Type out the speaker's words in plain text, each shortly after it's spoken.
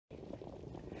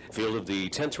Field of the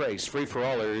 10th race,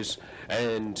 free-for-allers,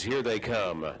 and here they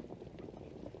come.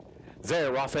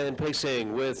 They're off and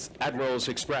pacing with Admiral's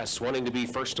Express wanting to be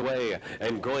first away,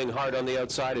 and going hard on the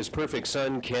outside is Perfect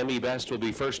Sun. Cami Best will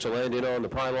be first to land in on the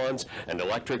pylons, and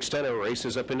Electric Stena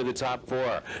races up into the top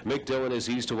four. Mick Dillon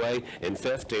is eased away in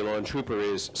fifth. Daylon Trooper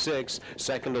is sixth.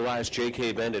 Second to last,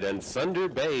 J.K. Bandit, and Thunder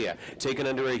Bay taken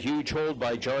under a huge hold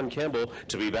by John Campbell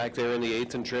to be back there in the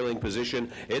eighth and trailing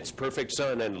position. It's Perfect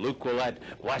Sun and Luke Willett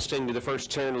blasting to the first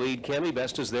turn lead. Cami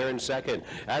Best is there in second.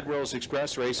 Admiral's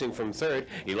Express racing from third.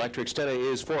 Electric Stena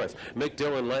is fourth. Mick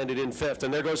Dillon landed in fifth,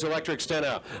 and there goes Electric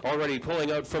Stena already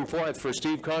pulling out from fourth for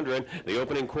Steve Condren. The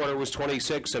opening quarter was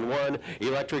 26 and 1.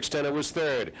 Electric Stena was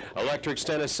third. Electric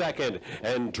Stena second,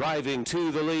 and driving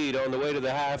to the lead on the way to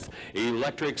the half.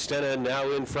 Electric Stena now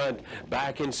in front.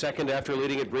 Back in second after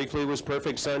leading it briefly was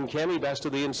Perfect Sun. Cami Best to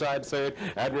the inside third.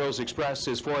 Admiral's Express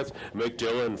is fourth. Mick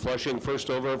Dillon flushing first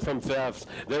over from fifth.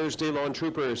 There's Daylon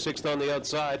Trooper sixth on the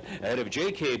outside ahead of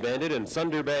J.K. Bandit and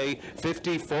Thunder Bay.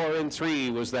 54 and 3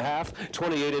 was the half.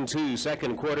 28 and 2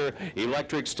 second quarter.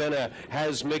 Electric Stena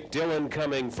has Mick Dillon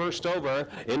coming first over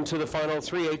into the final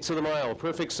 3/8 of the mile.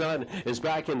 Perfect Sun is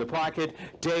back in the pocket.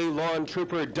 Daylon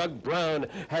Trooper Doug Brown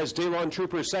has Daylon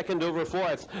Trooper second over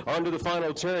fourth onto the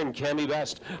final turn. Cami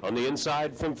Best on the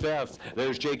inside from fifth.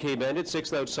 There's J.K. Bandit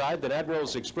sixth outside. Then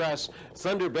Admiral's Express.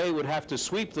 Thunder Bay would have to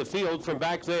sweep the field from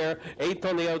back there. Eighth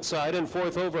on the outside and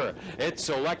fourth over. It's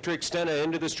Electric Stena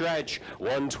into the stretch.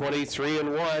 123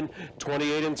 and 1.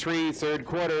 28 and 3 third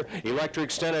quarter. Electric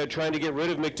Stena trying to get rid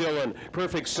of Mick Dillon.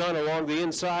 Perfect Sun along the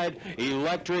inside.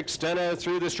 Electric Stena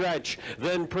through the stretch.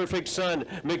 Then Perfect Sun.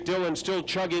 Mick Dillon still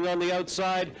chugging on the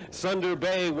outside. Thunder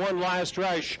Bay one last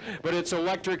rush, but it's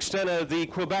Electric Stena, the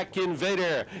Quebec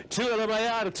invader. Tu es le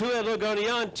meilleur, tu es le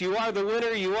gagnant. You are the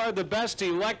winner, you are the best.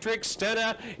 Electric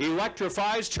Stena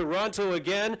electrifies Toronto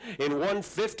again in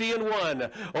 150 and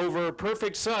 1 over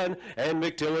Perfect Sun and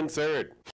Mick Dillon third.